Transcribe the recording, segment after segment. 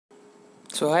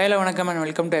So hello வணக்கம் and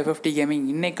welcome to FFT gaming.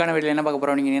 இன்றைக்கான video என்ன பார்க்க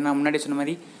போகிறோம் நீங்கள் நான் முன்னாடி சொன்ன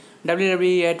மாதிரி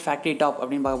WWE ஃபேக்ட்ரி டாப்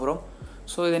அப்படின்னு பார்க்க போகிறோம்.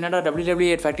 ஸோ இது என்னடா WWE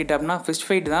ஃபேக்ட்ரி டாப்னா ஃபிஸ்ட்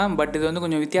ஃபைட் தான், பட் இது வந்து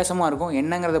கொஞ்சம் வித்தியாசமாக இருக்கும்.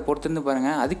 என்னங்கிறத பொறுத்திருந்து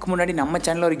பாருங்கள். அதுக்கு முன்னாடி நம்ம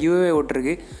சேனலில் ஒரு கிவ்வே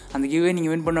ஓட்டிருக்கு. அந்த கிவ்வே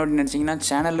நீங்கள் வின் பண்ண அப்படின்னு நினச்சிங்கன்னா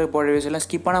சேனலில் போட வீடியோஸ் எல்லாம்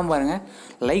ஸ்கிப் பண்ணாமல் பாருங்கள்.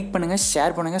 லைக் பண்ணுங்கள்,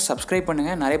 ஷேர் பண்ணுங்கள், சப்ஸ்கிரைப்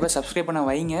பண்ணுங்கள். நிறைய பேர் சப்ஸ்கிரைப் பண்ண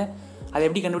வைங்க. அதை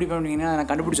எப்படி கண்டுபிடிப்பேன் நான்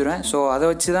கண்டுபிடிச்சிடுவேன். ஸோ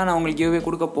அதை வச்சு தான் நான் உங்களுக்கு கிவ்வே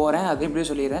கொடுக்க போகிறேன். அதை எப்படியே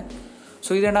சொல்லிடுறேன்.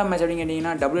 ஸோ இது என்ன மேட்ச் அப்படின்னு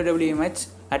கேட்டிங்கன்னா WWE match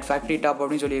at factory top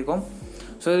அப்படின்னு சொல்லியிருக்கோம்.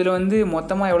 ஸோ இதில் வந்து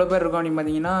மொத்தமாக எவ்வளோ பேர் இருக்கோம் அப்படின்னு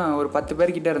பார்த்தீங்கன்னா ஒரு 10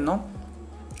 பேர்கிட்ட இருந்தோம்.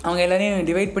 அவங்க எல்லாரையும்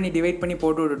டிவைட் பண்ணி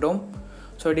போட்டு விட்டுட்டோம்.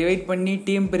 ஸோ டிவைட் பண்ணி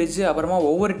டீம் பிரித்து அப்புறமா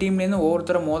ஒவ்வொரு டீம்லேருந்து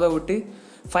ஒவ்வொருத்தரை மோத விட்டு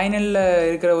ஃபைனலில்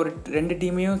இருக்கிற ஒரு 2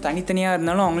 டீமையும் தனித்தனியாக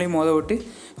இருந்தாலும் அவங்களையும் மோத விட்டு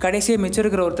கடைசியாக மிச்சம்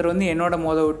இருக்கிற ஒருத்தர் வந்து என்னோட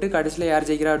மோத விட்டு கடைசியில் யார்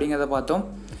ஜெயிக்கிறா அப்படிங்கிறத பார்த்தோம்.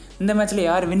 இந்த மேட்ச்சில்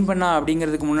யார் வின் பண்ணா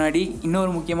அப்படிங்கிறதுக்கு முன்னாடி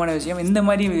இன்னொரு முக்கியமான விஷயம், இந்த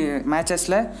மாதிரி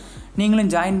மேட்சஸில் நீங்களும்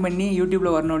ஜாயின் பண்ணி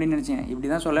யூடியூப்பில் வரணும் அப்படின்னு நினச்சிங்க. இப்படி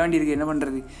தான் சொல்ல வேண்டியிருக்கு, என்ன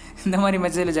பண்ணுறது. இந்த மாதிரி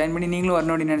மெசேஜில் ஜாயின் பண்ணி நீங்களும்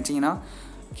வரணும் அப்படின்னு நினச்சிங்கன்னா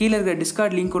கீழே இருக்கிற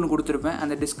டிஸ்கார்ட் லிங்க் ஒன்று கொடுத்துருப்பேன்.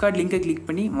 அந்த டிஸ்கார்ட் லிங்கை கிளிக்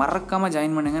பண்ணி மறக்காமல்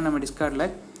ஜாயின் பண்ணுங்கள் நம்ம டிஸ்கார்டில்.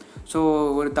 ஸோ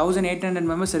ஒரு 1800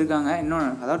 மெம்பர்ஸ் இருக்காங்க, இன்னும்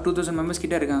அதாவது 2000 மெம்பர்ஸ்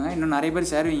கிட்டே இருக்காங்க. இன்னும் நிறைய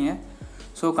பேர் சேருவீங்க.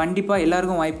 ஸோ கண்டிப்பாக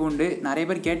எல்லாேருக்கும் வாய்ப்பு உண்டு. நிறைய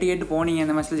பேர் கேட்டு போனீங்க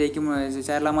இந்த மேட்ச்சில்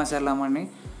சேரலாமான்னு.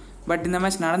 பட் இந்த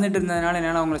மேட்ச் நடந்துகிட்டு இருந்ததுனால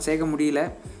என்னால் அவங்கள சேர்க்க முடியல.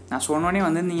 நான் சொன்னோன்னே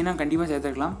வந்திருந்தீங்கன்னா கண்டிப்பாக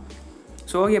சேர்த்துக்கலாம்.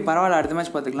 ஸோ ஓகே, பரவாயில்ல, அடுத்த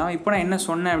மேட்ச் பார்த்துக்கலாம். இப்போ நான் என்ன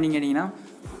சொன்னேன் அப்படின்னு கேட்டிங்கன்னா,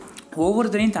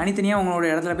 ஒவ்வொருத்தரையும் தனித்தனியாக அவங்களோட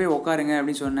இடத்துல போய் உட்காருங்க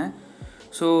அப்படின்னு சொன்னேன்.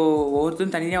 ஸோ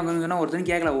ஒவ்வொருத்தரும் தனித்தனியாக உட்காந்து சொன்னால் ஒருத்தரும்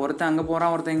கேட்கல. ஒருத்தன் அங்கே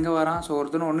போகிறான், ஒருத்தன் இங்கே வரான். ஸோ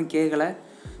ஒருத்தரும் ஒன்றும் கேட்கல.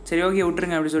 சரி ஓகே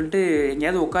விட்டுருங்க அப்படின்னு சொல்லிட்டு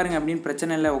எங்கேயாவது உட்காருங்க அப்படின்னு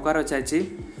பிரச்சனை இல்லை, உட்கார வச்சாச்சு.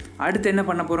 அடுத்து என்ன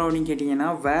பண்ண போகிறோம் அப்படின்னு கேட்டிங்கன்னா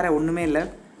வேறு ஒன்றுமே இல்லை.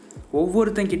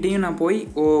 ஒவ்வொருத்தங்கிட்டையும் நான் போய்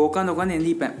உட்காந்து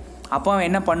எந்திப்பேன். அப்போ அவன்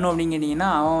என்ன பண்ணும் அப்படின்னு கேட்டிங்கன்னா,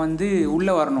 அவன் வந்து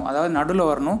உள்ளே வரணும், அதாவது நடுவில்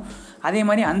வரணும். அதே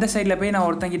மாதிரி அந்த சைடில் போய் நான்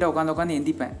ஒருத்தங்கிட்ட உட்காந்து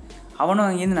எந்திப்பேன். அவனும்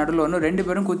அங்கேருந்து நடுவில் வரணும். 2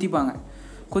 பேரும் குத்திப்பாங்க.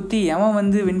 குத்தி அவன்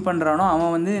வந்து வின் பண்ணுறானோ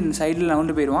அவன் வந்து சைடில்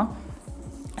நகண்டு போயிடுவான்,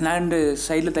 2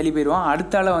 சைடில் தள்ளி போயிடுவான்.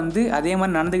 அடுத்த ஆளை வந்து அதே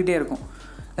மாதிரி நடந்துக்கிட்டே இருக்கும்.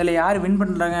 அதில் யார் வின்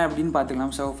பண்ணுறாங்க அப்படின்னு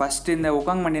பார்த்துக்கலாம். ஸோ ஃபஸ்ட்டு இந்த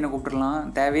உட்காங்க மண்டியனை கூப்பிட்டுருலாம்.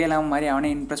 தேவையில்லாமல் மாதிரி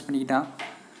அவனே இம்ப்ரெஸ் பண்ணிக்கிட்டான்.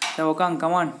 ஸோ உட்காங்க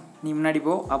கமான் நீ முன்னாடி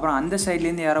போ. அப்புறம் அந்த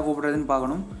சைட்லேருந்து யாரை கூப்பிட்றதுன்னு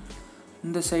பார்க்கணும்.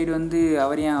 இந்த சைடு வந்து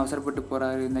அவர் ஏன் அவசரப்பட்டு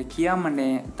போகிறாரு, இந்த கியா மண்டே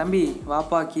தம்பி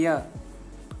வாப்பா கியா,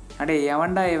 அடே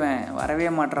எவன்டா இவன் வரவே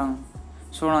மாட்றான்.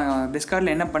 ஸோ நான்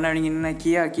டிஸ்கார்டில் என்ன பண்ண அப்படிங்கன்னா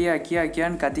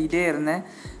கியான்னு கத்திக்கிட்டே இருந்தேன்.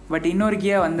 பட் இன்னொரு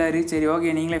கியா வந்தார். சரி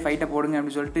ஓகே நீங்களே ஃபைட்டை போடுங்க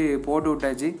அப்படின்னு சொல்லிட்டு போட்டு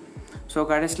விட்டாச்சு. ஸோ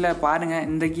கடைசியில் பாருங்கள்,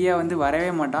 இந்த கியா வந்து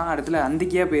வரவே மாட்டான். அடுத்துல அந்த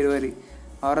கியா போயிடுவார்.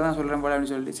 அவரை தான் சொல்கிறேன் போல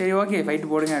அப்படின்னு சொல்லிட்டு சரி ஓகே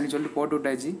ஃபைட்டு போடுங்க அப்படின்னு சொல்லிட்டு போட்டு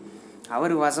விட்டாச்சு.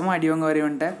 அவர் வசமாக அடிவங்க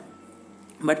வரவன்ட்ட.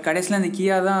 பட் கடைசியில் அந்த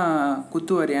கியா தான்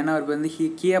குத்துவார். ஏன்னா அவர் வந்து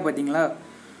கியா பார்த்தீங்களா,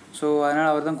 ஸோ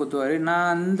அதனால் அவர் தான் குத்துவார். நான்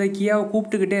அந்த கியாவை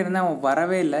கூப்பிட்டுக்கிட்டே இருந்தேன், அவன்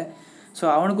வரவே இல்லை. ஸோ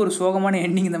அவனுக்கு ஒரு சோகமான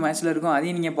எண்டிங் இந்த மேட்ச்சில் இருக்கும்.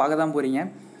 அதையும் நீங்கள் பார்க்க தான் போகிறீங்க.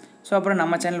 ஸோ அப்புறம்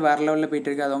நம்ம சேனல் வேறு லெவலில்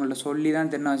போயிட்டுருக்கு. அது அவங்கள்ட்ட சொல்லி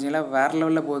தான் தெரிஞ்ச வச்சிங்களா, வேறு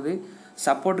லெவலில் போகுது.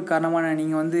 சப்போர்ட்டுக்கு காரணமான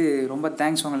நீங்கள் வந்து ரொம்ப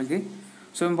தேங்க்ஸ் உங்களுக்கு.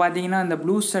 ஸோ இப்போ பார்த்தீங்கன்னா இந்த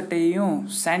ப்ளூ சட்டையும்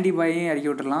சாண்டி பாயையும் இறக்கி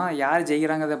விட்டுடலாம். யார்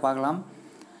ஜெயிக்கிறாங்கிறத பார்க்கலாம்.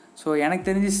 ஸோ எனக்கு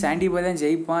தெரிஞ்சு சாண்டி பாய் தான்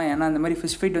ஜெயிப்பான். ஏன்னா அந்த மாதிரி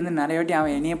ஃபிஷ் ஃபைட் வந்து நிறைய வாட்டி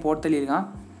அவன் என்னையே போட்டு தள்ளியிருக்கான்.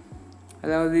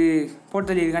 அதாவது போட்டு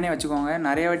தள்ளியிருக்கானே வச்சுக்கோங்க.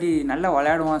 நிறைய வாட்டி நல்லா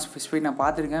விளையாடுவான் ஃபிஷ் ஃபைட், நான்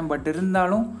பார்த்துருக்கேன். பட்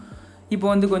இருந்தாலும் இப்போ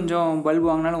வந்து கொஞ்சம் பல்பு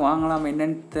வாங்கினாலும் வாங்கலாம்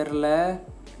என்னன்னு தெரில.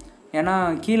 ஏன்னா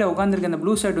கீழே உட்காந்துருக்க அந்த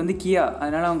ப்ளூ ஷர்ட் வந்து கியா,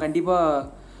 அதனால் அவன் கண்டிப்பாக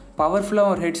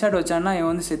பவர்ஃபுல்லாக ஒரு ஹெட் ஷாட் வச்சான்னா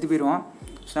இவன் வந்து செத்து போயிடுவான்.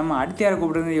 ஸோ நம்ம அடுத்த யாரை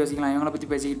கூப்பிட்றது யோசிக்கலாம். இவங்களை பற்றி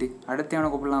பேசிக்கிட்டு அடுத்து அவனை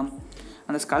கூப்பிடலாம்.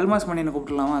 அந்த ஸ்கல்மாஸ் மணியனை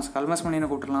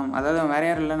கூப்பிட்டுடலாம். அதாவது வேறு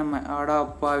யாரும் இல்லை, நம்ம ஆடா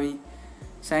அப்பாவி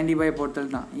சாண்டி பாய் போட்டல்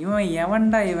தான். இவன்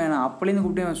எவன்டா இவன், நான் அப்போலேருந்து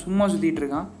கூப்பிட்டு இவன் சும்மா சுற்றிட்டு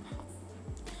இருக்கான்.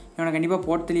 இவனை கண்டிப்பாக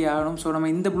போட்டலி ஆகணும். ஸோ நம்ம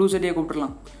இந்த ப்ளூ ஷர்ட்டையே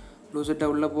கூப்பிட்டுடலாம். ப்ளூ ஷர்ட்டை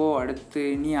உள்ளே போ, அடுத்து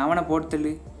நீ அவனை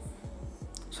போட்டுத்தள்ளு.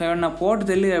 ஸோ இவன் நான்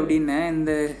போட்டுத்தள்ளு அப்படின்னு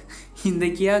இந்த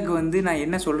கியாவுக்கு வந்து நான்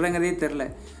என்ன சொல்கிறேங்கிறதே தெரில.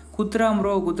 குத்துறாம்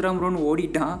ப்ரோன்னு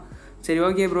ஓடிட்டான். சரி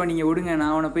ஓகே ப்ரோ நீங்கள் விடுங்க,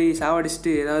 நான் அவனை போய்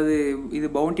சாவடிச்சுட்டு ஏதாவது இது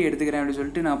பவுண்டி எடுத்துக்கிறேன் அப்படின்னு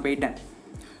சொல்லிட்டு நான் போயிட்டேன்.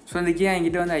 ஸோ அந்த கியா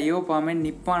என்கிட்ட வந்து ஐயோ பாமே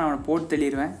நிற்பான், நான் அவனை போட்டு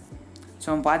தள்ளிடுவேன். ஸோ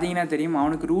அவன் பார்த்தீங்கன்னா தெரியும்,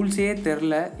 அவனுக்கு ரூல்ஸே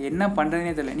தெரில, என்ன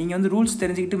பண்ணுறதுனே தெரில. நீங்கள் வந்து ரூல்ஸ்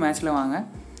தெரிஞ்சுக்கிட்டு மேட்ச்சில் வாங்க.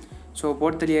 ஸோ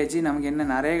போட்டு தள்ளியாச்சு. நமக்கு என்ன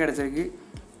நிறைய கிடச்சிருக்கு,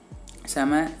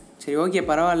 செம. சரி ஓகே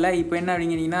பரவாயில்ல. இப்போ என்ன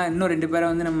அப்படிங்கிறீங்கன்னா இன்னும் 2 பேரை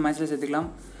வந்து நம்ம மேட்ச்சில் சேர்த்துக்கலாம்.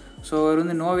 ஸோ அவர்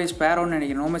வந்து நோவே ஸ்பேரோன்னு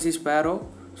நினைக்கிறேன், நோமசி ஸ்பேரோ.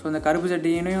 ஸோ அந்த கருப்பு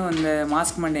சட்டையும் இந்த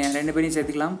மாஸ்க் மண்டையன் 2 பேரையும்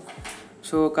சேர்த்துக்கலாம்.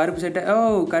 ஸோ கருப்பு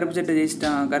சட்டை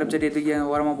ஜெயிச்சிட்டான். கருப்பு சட்டையை தூக்கி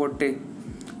ஓரமாக போட்டு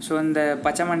ஸோ இந்த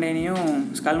பச்சை மண்டையனையும்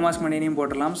ஸ்கல் மாஸ்க் மண்டையனையும்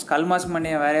போட்டுடலாம். ஸ்கல் மாஸ்க்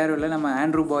மண்டையன் வேறு யாரும் இல்லை, நம்ம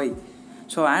ஆண்ட்ரூ பாய்.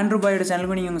 ஸோ ஆண்ட்ரூ பாயோட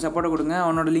சேனலுக்கும் நீங்கள் உங்கள் சப்போர்ட்டை கொடுங்க.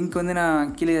 அவனோட லிங்க் வந்து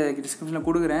நான் கீழே டிஸ்கிரிப்ஷனில்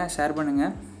கொடுக்குறேன், ஷேர்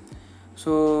பண்ணுங்கள்.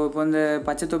 ஸோ இப்போ இந்த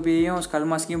பச்சை தொப்பியையும் ஸ்கல்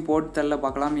மாஸ்கையும் போட்டு தள்ள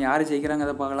பார்க்கலாம், யார் ஜெயிக்கிறாங்க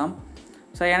அதை பார்க்கலாம்.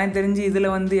 ஸோ எனக்கு தெரிஞ்சு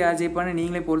இதில் வந்து யார் ஜெயிப்பான்னு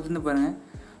நீங்களே பொறுத்துருந்து பாருங்கள்.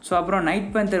 ஸோ அப்புறம்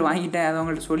நைட் பேந்தர் வாங்கிட்டேன், அதை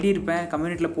அவங்கள்ட்ட சொல்லியிருப்பேன்,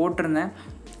 கம்யூனிட்டியில் போட்டிருந்தேன்.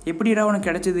 எப்படிடா உனக்கு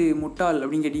கிடச்சிது முட்டாள்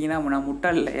அப்படின்னு கேட்டிங்கன்னா நான்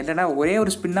முட்டாள் இல்லை, என்னடா ஒரே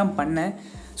ஒரு ஸ்பின் தான் பண்ணேன்.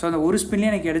 ஸோ அந்த ஒரு ஸ்பின்லேயே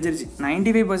எனக்கு கிடச்சிருச்சு.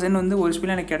 95% வந்து ஒரு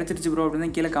ஸ்பின்னில் எனக்கு கிடச்சிருச்சு ப்ரோ அப்படின்னு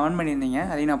தான் கீழே கமெண்ட் பண்ணியிருந்தீங்க.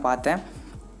 அதையும் நான் பார்த்தேன்.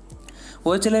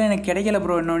 ஒரு சிலர் எனக்கு கிடைக்கல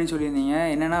ப்ரோ என்னன்னு சொல்லியிருந்தீங்க.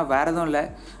 என்னென்னா வேறு எதுவும் இல்லை,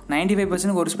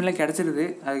 95% ஒரு ஸ்பின்னில் கிடச்சிருது.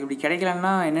 அதுக்கு இப்படி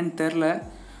கிடைக்கலன்னா என்னென்னு தெரில.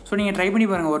 ஸோ நீங்கள் ட்ரை பண்ணி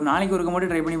பாருங்கள், ஒரு நாளைக்கு ஒருக்க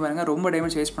மட்டும் ட்ரை பண்ணி பாருங்கள், ரொம்ப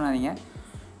டைமண்ட்ஸ் வேஸ்ட் பண்ணாதீங்க.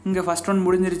 இங்கே ஃபஸ்ட் ரவுண்ட்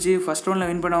முடிஞ்சிருச்சு. ஃபஸ்ட் ரவுண்டில்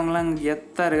வின் பண்ணவங்களாம் இங்கே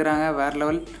எத்தாக இருக்கிறாங்க, வேறு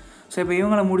லெவல். ஸோ இப்போ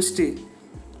இவங்கள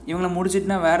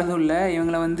முடிச்சுட்டுனா வேறு எதுவும் இல்லை,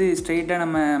 இவங்கள வந்து ஸ்ட்ரெயிட்டாக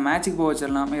நம்ம மேட்ச்சுக்கு போக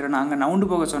வச்சிடலாம். நாங்கள் நவுண்டு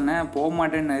போக சொன்னேன், போக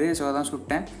மாட்டேன்னாரு. ஸோ அதான்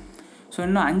சுட்டேன். ஸோ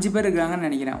இன்னும் 5 பேர் இருக்கிறாங்கன்னு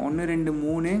நினைக்கிறேன். 1 2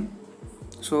 3.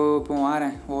 ஸோ இப்போ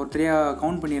வாரேன், ஒருத்தரையாக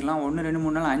கவுண்ட் பண்ணிடலாம். 1 2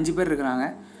 3 4 5 பேர் இருக்கிறாங்க.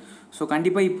 ஸோ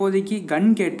கண்டிப்பாக இப்போதைக்கு கன்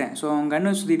கேட்டேன். ஸோ அவங்க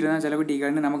கன்னை சுற்றிட்டு தான், செலபிரிட்டி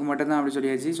கன்று நமக்கு மட்டும்தான் அப்படி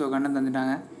சொல்லியாச்சு. ஸோ கன்னை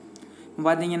தந்துட்டாங்க.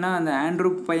 பார்த்தீங்கன்னா அந்த ஆண்ட்ரூ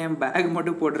பையன் பேக்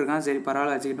மட்டும் போட்டிருக்கான். சரி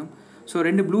பரவாயில்ல வச்சுக்கிட்டோம். ஸோ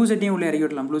 2 ப்ளூ செட்டையும் உள்ளே இறக்கி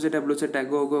விடலாம். ப்ளூ செட்டை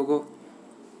கோ கோ கோ.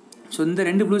 ஸோ இந்த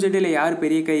 2 ப்ளூ செட்டில் யார்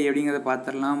பெரிய கை அப்படிங்கிறத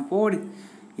பார்த்துடலாம். போடு,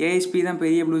 ஏஎஸ்பி தான்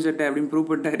பெரிய ப்ளூ செட்டை அப்படின்னு ப்ரூவ்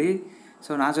பண்ணிட்டாரு.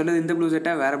 ஸோ நான் சொல்கிறது இந்த ப்ளூ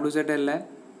செட்டை, வேறு ப்ளூ செட்டை இல்லை,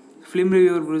 ஃபிலிம்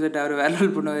ரிவ்யூவர் ப்ளூ செட்டை அவர் வேறு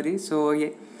லெவல் பண்ணுவார். ஸோ ஓகே,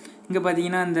 இங்கே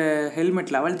பார்த்தீங்கன்னா இந்த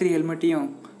ஹெல்மெட் லெவல் 3 ஹெல்மெட்டையும்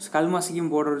ஸ்கல்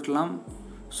மாஸ்கையும் போட விட்டுலாம்.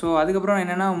 ஸோ அதுக்கப்புறம்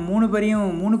என்னென்னா 3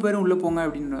 பேரும் உள்ளே போங்க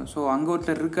அப்படின்னு. ஸோ அங்கே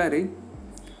ஒருத்தர் இருக்கார்.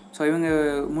 ஸோ இவங்க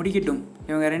முடிக்கட்டும்.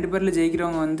 இவங்க 2 பேரில்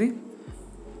ஜெயிக்கிறவங்க வந்து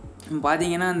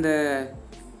பார்த்தீங்கன்னா அந்த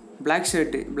பிளாக்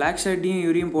ஷர்ட்டையும்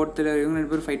இவரையும் போட்டு இவங்க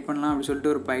 2 பேரும் ஃபைட் பண்ணலாம் அப்படி சொல்லிட்டு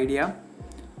ஒரு ஐடியா.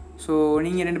 ஸோ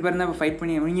நீங்கள் 2 பேரும் தான் இப்போ ஃபைட்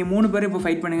பண்ணி, நீங்கள் 3 பேர் இப்போ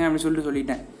ஃபைட் பண்ணுங்க அப்படின்னு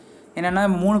சொல்லிட்டேன். என்னென்னா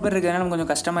 3 பேர் இருக்கிறதுனால கொஞ்சம்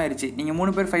கஷ்டமாயிருச்சு. நீங்கள்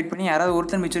 3 பேர் ஃபைட் பண்ணி யாராவது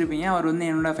ஒருத்தர் மிச்சிருப்பீங்க, அவர் வந்து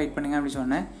என்னோட ஃபைட் பண்ணுங்க அப்படின்னு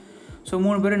சொன்னேன். ஸோ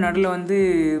 3 பேர் நடுவில் வந்து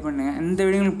இது பண்ணுங்கள். இந்த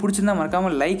வீடியோ உங்களுக்கு பிடிச்சிருந்தா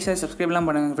மறக்காமல் லைக் ஷேர் சப்ஸ்கிரைப்லாம்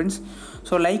பண்ணுங்கள் ஃப்ரெண்ட்ஸ்.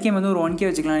 ஸோ லைக்கே வந்து ஒரு 1K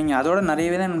வச்சுக்கலாம். நீங்கள் அதோட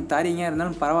நிறையவே தான் எனக்கு தாரீங்க,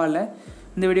 இருந்தாலும் பரவாயில்ல.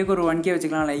 இந்த வீடியோக்கு ஒரு 1K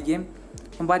வச்சுக்கலாம் லைக்கே.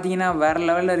 பார்த்தீங்கன்னா வேறு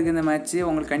லெவலில் இருக்குது இந்த மேட்ச்சு.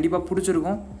 உங்களுக்கு கண்டிப்பாக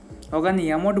பிடிச்சிருக்கும். உட்காந்து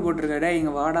அமௌண்ட் போட்டிருக்காடே,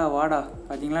 இங்கே வாடா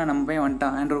பார்த்தீங்களா, நம்ம பையன்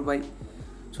வந்துட்டான் ஆண்ட்ரூ பாய்.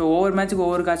 ஸோ ஒவ்வொரு மேட்ச்சுக்கு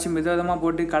ஒவ்வொரு காட்சியும் விதவிதமாக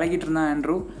போட்டு கலக்கிட்டு இருந்தான்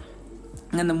ஆண்ட்ரூ.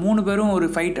 இங்கே அந்த 3 பேரும் ஒரு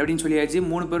ஃபைட் அப்படின்னு சொல்லியாச்சு.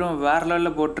 3 பேரும் வேறு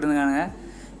லெவலில் போட்டுருந்தாங்க.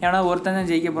 ஏன்னா ஒருத்தன் தான்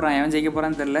ஜெயிக்க போகிறான், எவன் ஜெயிக்க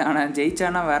போகிறான்னு தெரில. ஆனால்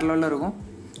ஜெயிச்சானா வேறு லெவலில் இருக்கும்.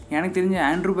 எனக்கு தெரிஞ்சு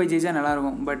ஆண்ட்ரூ பாய் ஜெயிச்சா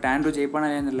நல்லாயிருக்கும். பட் ஆண்ட்ரூ ஜெயிப்பானா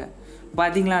இல்லை.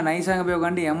 பார்த்தீங்களா, நைஸாக போய்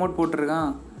உட்காந்து அமௌண்ட்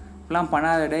போட்டிருக்கான். இப்பெல்லாம்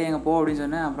பண்ணாதடே எங்கே போ அப்படின்னு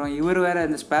சொன்னேன். அப்புறம் இவர் வேறு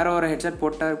இந்த ஸ்பேரோவரை ஹெட்ஷாட்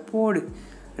போட்டார். போடு,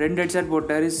 2 ஹெட்ஷாட்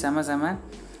போட்டார். செம.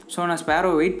 ஸோ நான் ஸ்பேரோ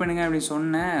வெயிட் பண்ணுங்க அப்படின்னு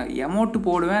சொன்னேன். அமௌண்ட்டு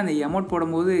போடுவேன். அந்த அமௌண்ட்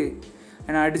போடும்போது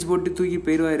என்னை அடித்து போட்டு தூக்கி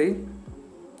போயிடுவார்.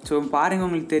 ஸோ பாருங்கள்,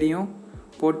 உங்களுக்கு தெரியும்,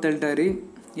 போட்டு தள்ளிட்டார்.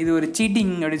 இது ஒரு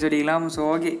சீட்டிங் அப்படின்னு சொல்லிக்கலாம். ஸோ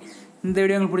ஓகே, இந்த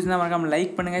வீடியோ உங்களுக்கு பிடிச்சிருந்தா மறக்காமல்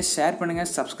லைக் பண்ணுங்கள், ஷேர் பண்ணுங்கள்,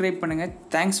 சப்ஸ்கிரைப் பண்ணுங்கள்.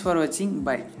 தேங்க்ஸ் ஃபார் வாட்சிங்.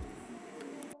 பை.